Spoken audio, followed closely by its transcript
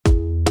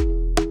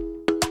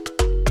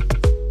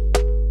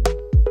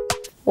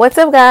What's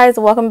up guys,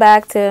 welcome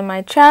back to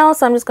my channel.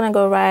 So I'm just gonna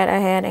go right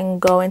ahead and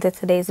go into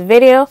today's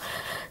video.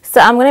 So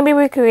I'm gonna be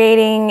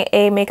recreating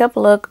a makeup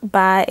look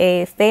by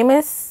a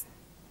famous,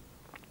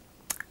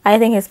 I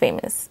think he's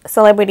famous,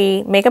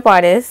 celebrity makeup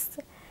artist.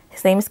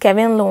 His name is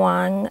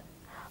Kevin.Luong.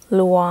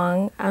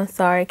 I'm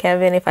sorry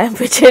Kevin if I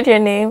butchered your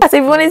name. So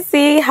if you want to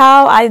see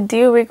how I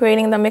do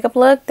recreating the makeup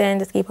look, then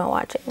just keep on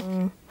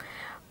watching.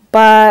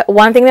 But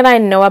one thing that I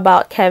know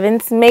about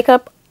Kevin's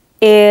makeup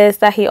is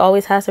that he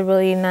always has a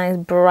really nice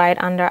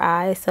bright under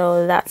eye,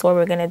 so that's what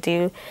we're gonna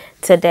do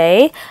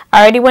today.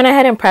 I already went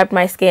ahead and prepped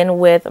my skin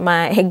with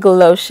my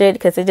glow shit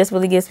because it just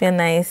really gives me a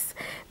nice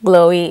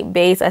glowy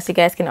base, as you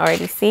guys can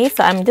already see.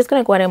 So I'm just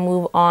gonna go ahead and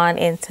move on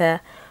into,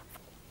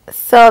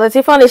 so the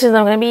two foundations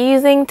I'm going to be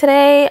using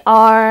today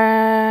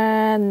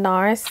are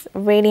NARS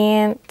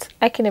Radiant,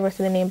 I can never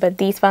say the name, but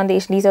these are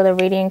the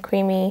Radiant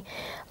Creamy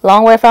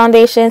Longwear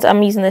foundations.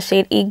 I'm using the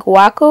shade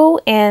Iguaku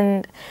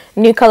and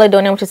New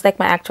Caledonia, which is like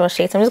my actual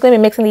shade. So I'm just going to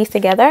be mixing these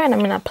together and I'm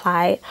going to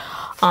apply it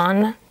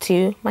on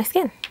to my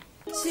skin.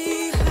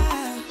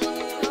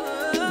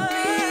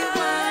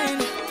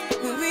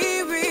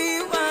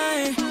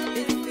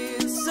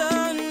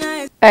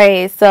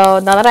 Alright, so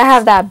now that I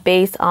have that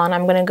base on,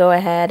 I'm going to go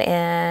ahead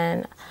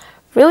and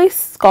really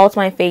sculpt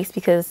my face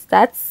because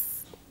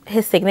that's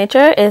his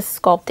signature, is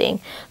sculpting.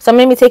 So I'm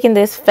going to be taking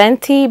this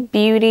Fenty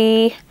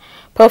Beauty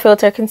Pro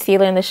Filter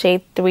Concealer in the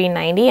shade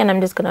 390, and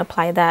I'm just going to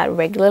apply that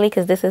regularly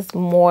because this is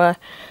more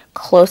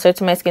closer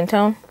to my skin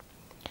tone.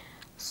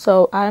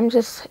 So I'm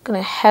just going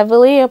to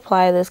heavily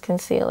apply this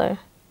concealer.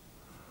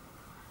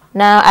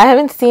 Now, I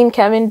haven't seen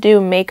Kevin do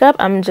makeup.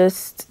 I'm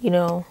just, you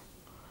know,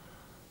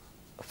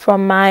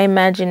 from my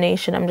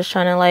imagination, I'm just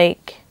trying to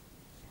like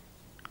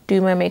do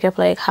my makeup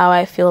like how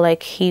I feel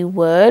like he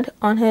would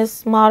on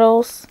his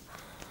models.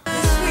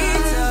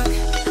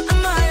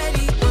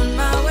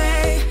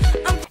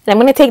 And I'm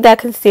going to take that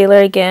concealer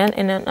again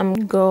and then I'm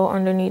going to go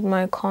underneath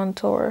my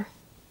contour.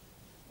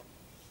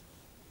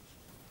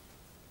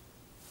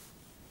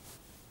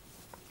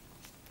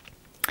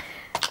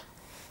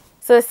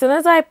 So as soon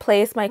as I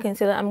place my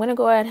concealer, I'm going to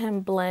go ahead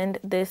and blend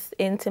this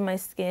into my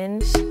skin.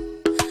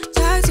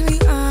 Talk to me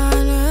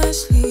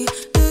honestly,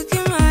 look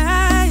in my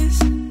eyes.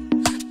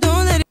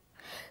 Don't let it...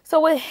 So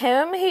with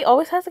him, he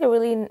always has like a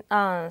really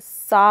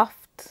soft,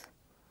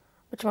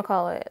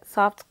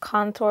 soft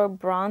contour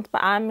bronze,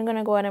 but I'm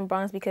gonna go ahead and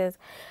bronze because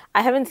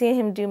I haven't seen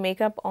him do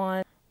makeup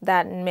on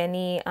that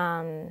many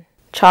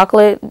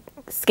chocolate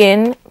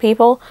skin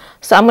people.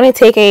 So I'm gonna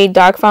take a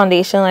dark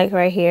foundation like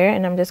right here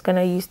and I'm just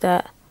gonna use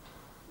that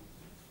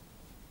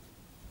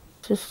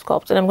to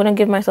sculpt, and I'm gonna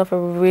give myself a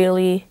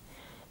really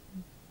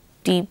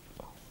deep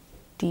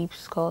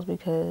sculpt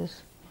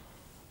because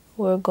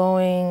we're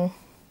going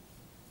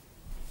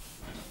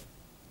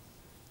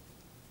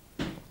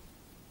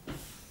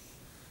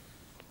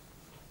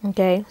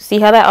okay.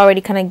 See how that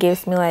already kind of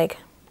gives me like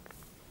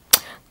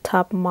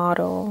top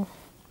model,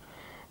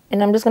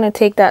 and I'm just gonna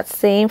take that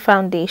same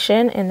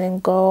foundation and then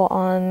go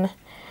on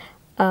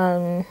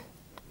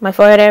my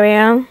forehead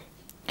area.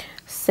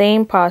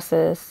 Same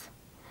process.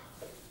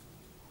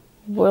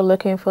 We're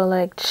looking for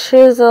like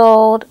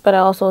chiseled but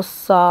also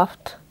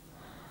soft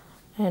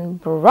and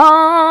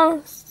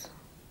bronzed.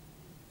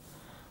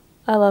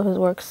 I love his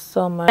work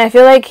so much. I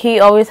feel like he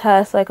always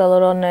has like a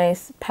little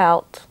nice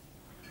pout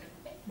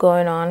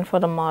going on for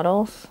the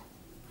models.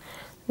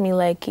 Me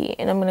likey.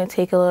 And I'm going to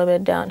take a little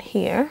bit down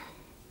here.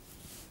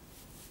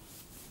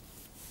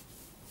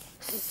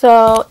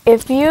 So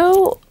if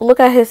you look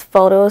at his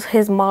photos,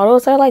 his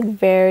models are like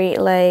very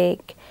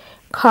like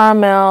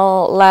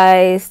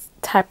caramelized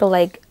type of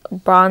like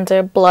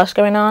bronzer blush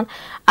going on.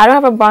 I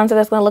don't have a bronzer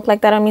that's going to look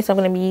like that on me, so I'm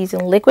going to be using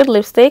liquid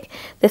lipstick.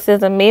 This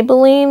is a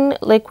Maybelline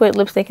liquid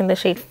lipstick in the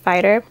shade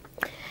Fighter,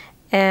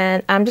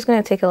 and I'm just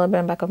going to take a little bit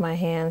on the back of my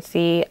hand.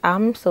 See,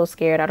 I'm so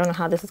scared. I don't know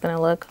how this is going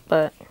to look,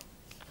 but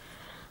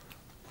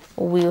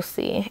we'll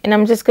see. And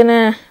I'm just going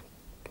to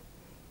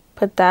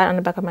put that on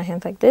the back of my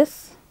hands like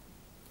this,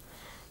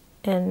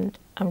 and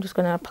I'm just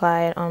going to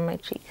apply it on my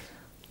cheeks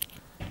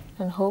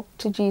and hope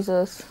to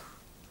Jesus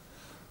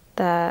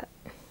that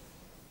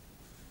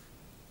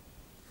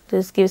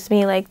this gives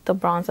me like the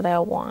bronze that I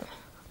want.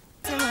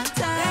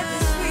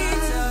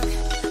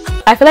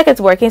 I feel like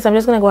it's working, so I'm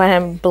just gonna go ahead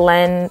and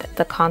blend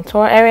the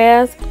contour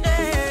areas.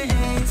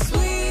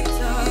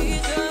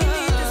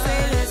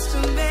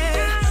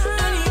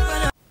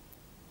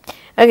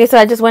 Okay, so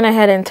I just went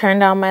ahead and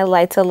turned down my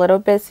lights a little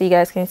bit so you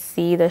guys can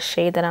see the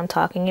shade that I'm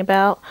talking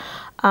about.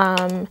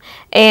 And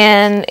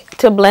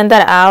to blend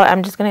that out,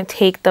 I'm just gonna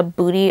take the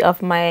booty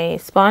of my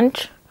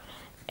sponge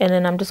and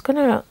then I'm just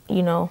gonna,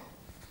 you know,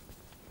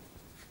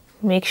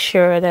 make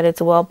sure that it's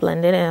well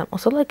blended, and I'm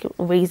also like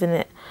raising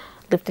it,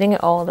 lifting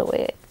it all the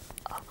way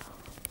up.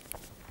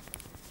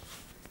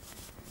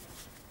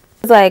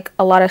 It's like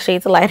a lot of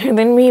shades lighter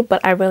than me, but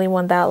I really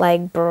want that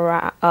like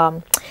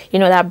you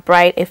know, that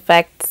bright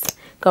effects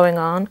going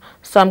on.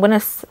 So I'm gonna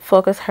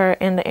focus her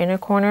in the inner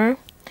corner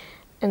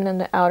and then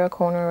the outer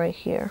corner right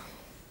here.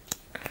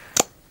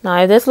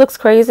 Now if this looks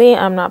crazy,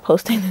 I'm not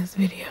posting this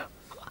video.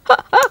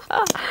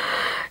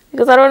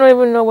 Because I don't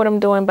even know what I'm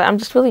doing, but I'm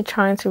just really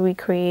trying to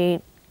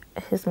recreate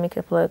his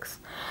makeup looks.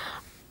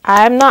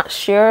 I'm not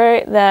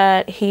sure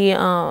that he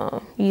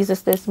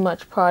uses this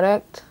much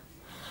product,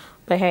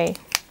 but hey.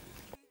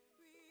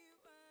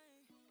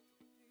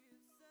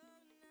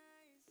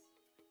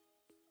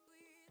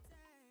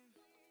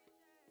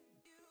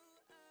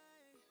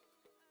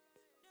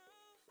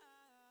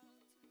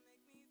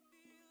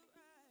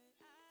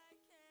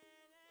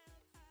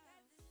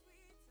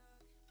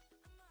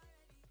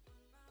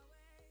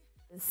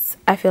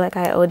 I feel like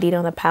I OD'd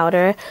on the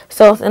powder.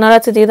 So in order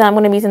to do that, I'm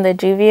going to be using the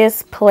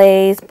Juvia's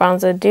Place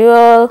Bronzer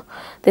Duo.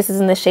 This is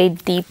in the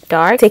shade Deep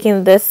Dark.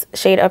 Taking this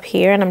shade up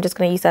here, and I'm just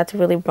going to use that to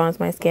really bronze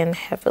my skin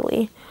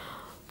heavily.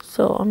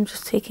 So I'm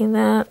just taking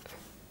that.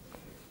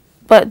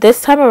 But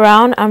this time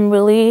around, I'm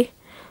really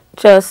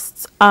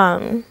just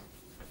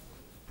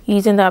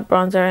using that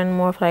bronzer in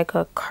more of like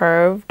a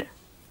curved.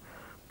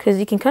 Because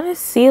you can kind of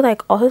see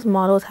like all his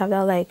models have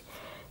that like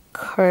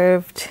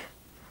curved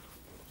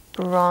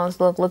bronze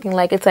look, looking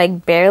like it's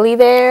like barely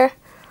there,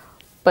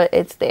 but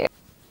it's there.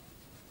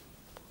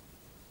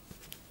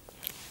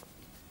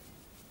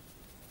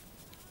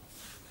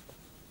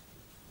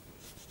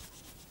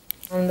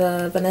 On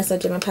the Vanessa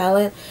Gemma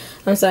palette.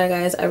 I'm sorry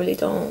guys, I really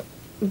don't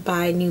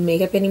buy new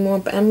makeup anymore,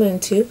 but I'm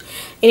going to.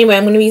 Anyway,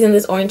 I'm going to be using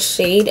this orange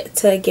shade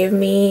to give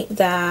me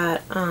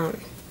that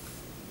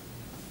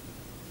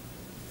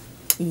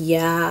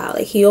yeah,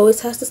 like he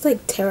always has this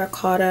like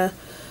terracotta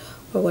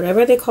or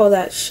whatever they call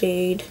that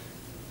shade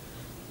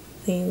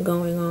thing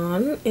going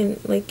on, and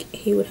like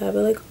he would have it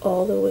like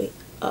all the way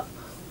up.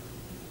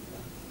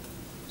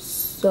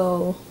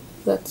 So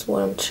that's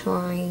what I'm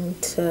trying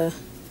to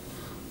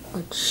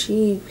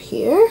achieve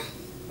here.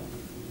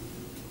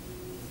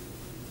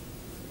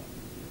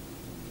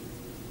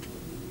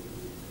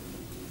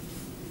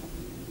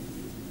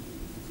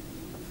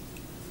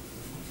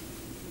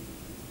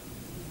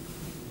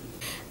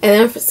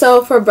 And then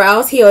so for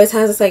brows, he always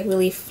has this like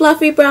really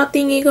fluffy brow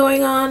thingy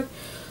going on.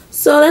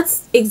 So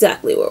that's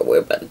exactly what we're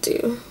about to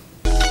do.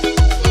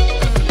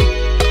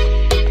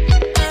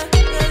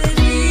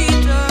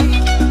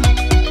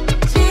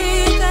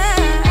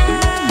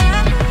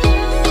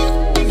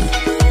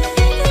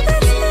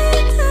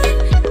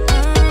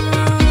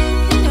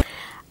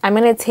 I'm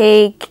going to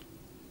take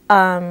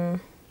the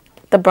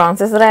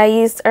bronzers that I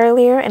used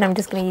earlier, and I'm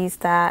just going to use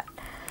that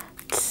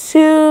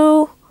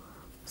to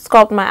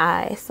sculpt my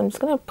eyes. So I'm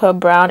just going to put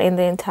brown in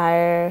the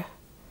entire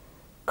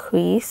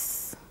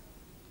crease,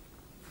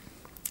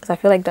 because I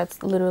feel like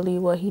that's literally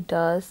what he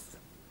does.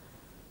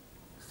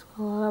 So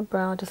a lot of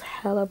brown, just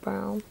hella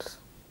browns.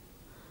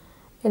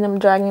 And I'm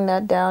dragging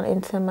that down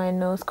into my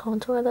nose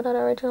contour that I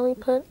originally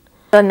put.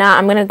 So now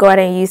I'm going to go ahead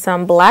and use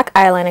some black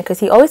eyeliner, because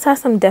he always has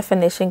some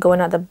definition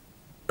going out the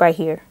right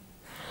here.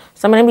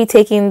 So I'm going to be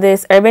taking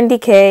this Urban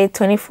Decay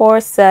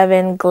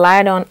 24/7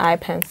 Glide On Eye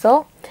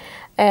Pencil.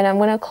 And I'm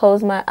going to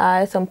close my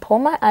eyes and pull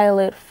my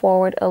eyelid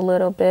forward a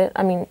little bit.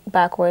 I mean,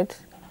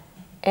 backwards.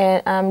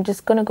 And I'm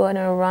just going to go ahead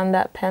and run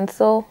that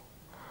pencil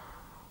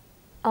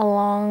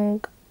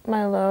along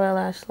my lower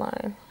lash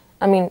line.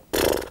 I mean,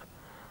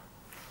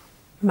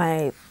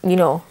 my, you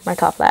know, my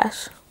top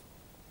lash.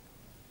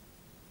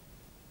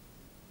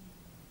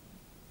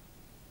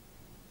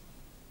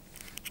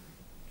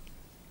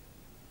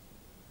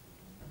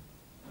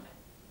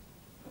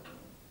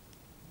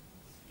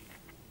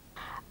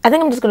 I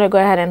think I'm just going to go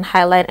ahead and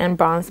highlight and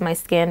bronze my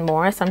skin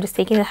more. So I'm just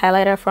taking the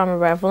highlighter from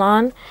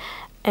Revlon,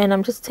 and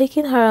I'm just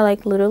taking her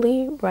like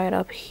literally right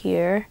up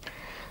here,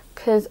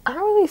 because I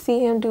don't really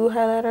see him do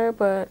highlighter,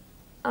 but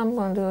I'm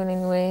going to do it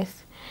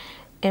anyways.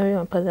 And we're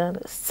going to put that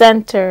in the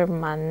center of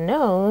my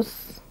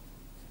nose.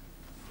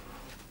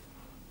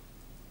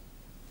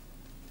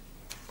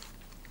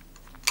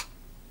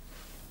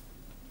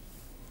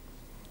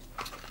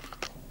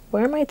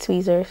 Where are my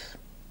tweezers?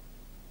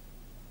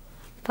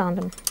 Found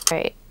them.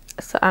 Alright,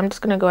 so I'm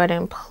just going to go ahead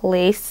and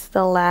place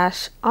the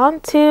lash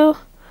onto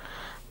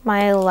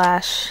my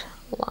lash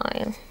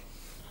line.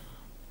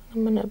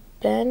 I'm going to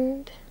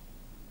bend.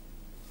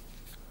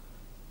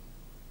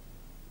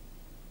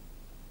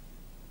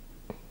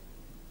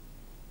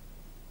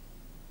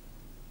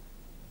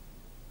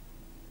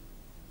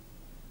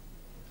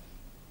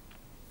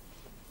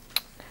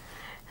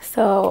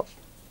 So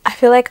I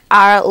feel like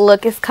our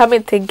look is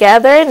coming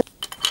together.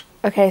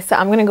 Okay, so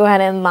I'm going to go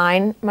ahead and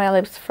line my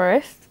lips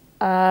first.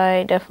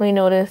 I definitely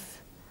notice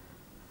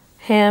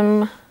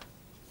him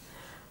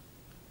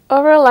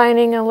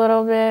overlining a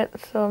little bit,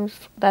 so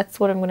that's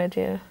what I'm going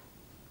to do.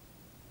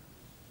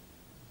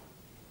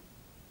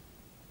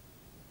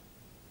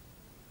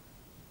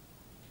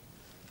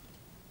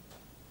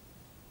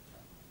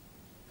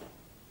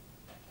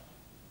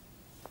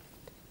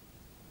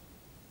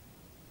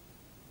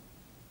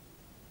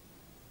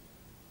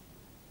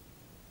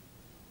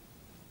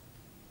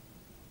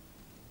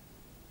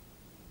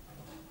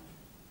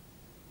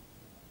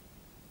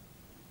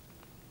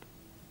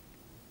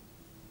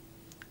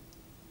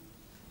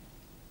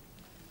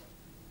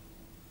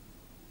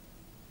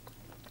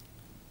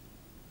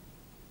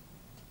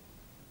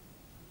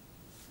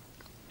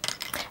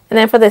 And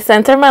then for the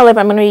center of my lip,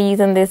 I'm going to be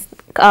using this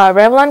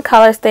Revlon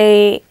Color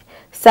Stay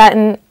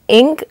Satin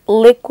Ink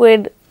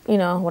Liquid, you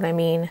know what I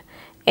mean,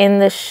 in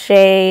the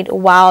shade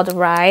Wild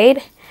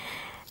Ride.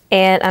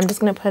 And I'm just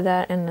going to put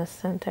that in the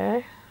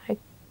center like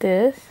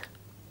this.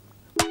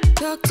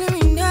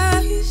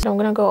 I'm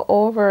going to go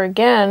over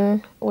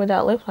again with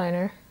that lip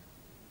liner.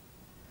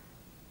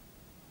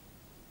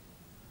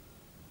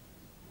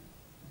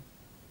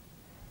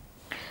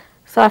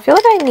 So I feel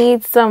like I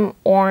need some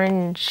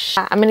orange.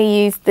 I'm going to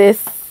use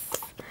this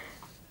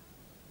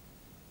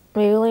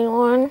Maybelline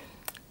one.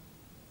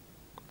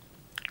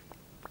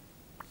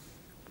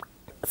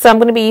 So I'm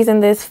going to be using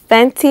this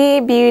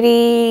Fenty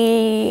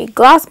Beauty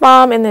Gloss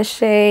Bomb in the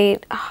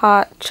shade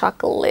Hot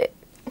Chocolate.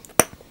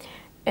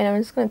 And I'm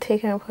just going to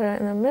take it and put it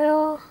in the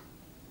middle.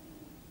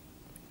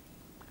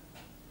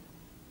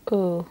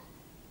 Ooh.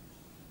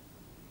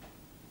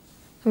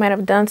 I might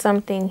have done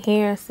something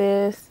here,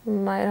 sis.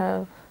 Might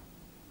have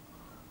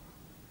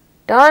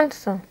done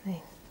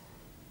something.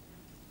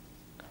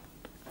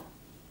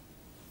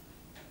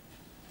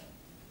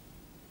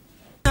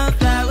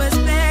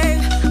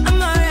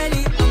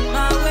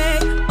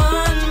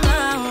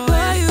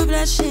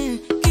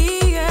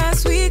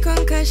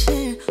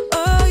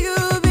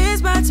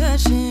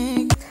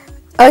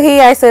 Okay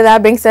guys, so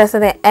that brings us to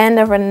the end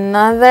of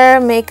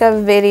another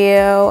makeup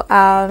video.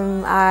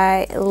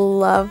 I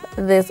love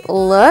this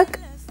look.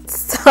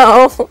 So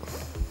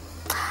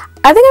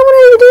I think I'm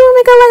gonna do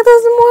makeup like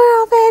this more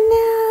often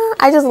now.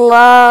 I just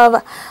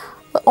love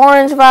the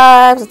orange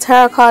vibes, the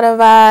terracotta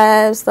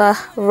vibes, the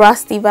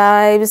rusty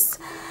vibes.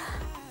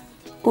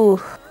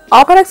 Ooh.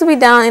 All products will be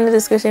down in the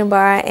description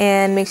bar,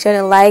 and make sure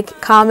to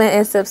like, comment,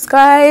 and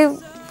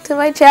subscribe to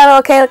my channel,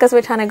 okay? Because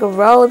we're trying to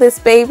grow this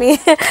baby.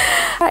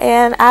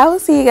 And I will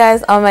see you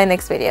guys on my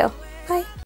next video.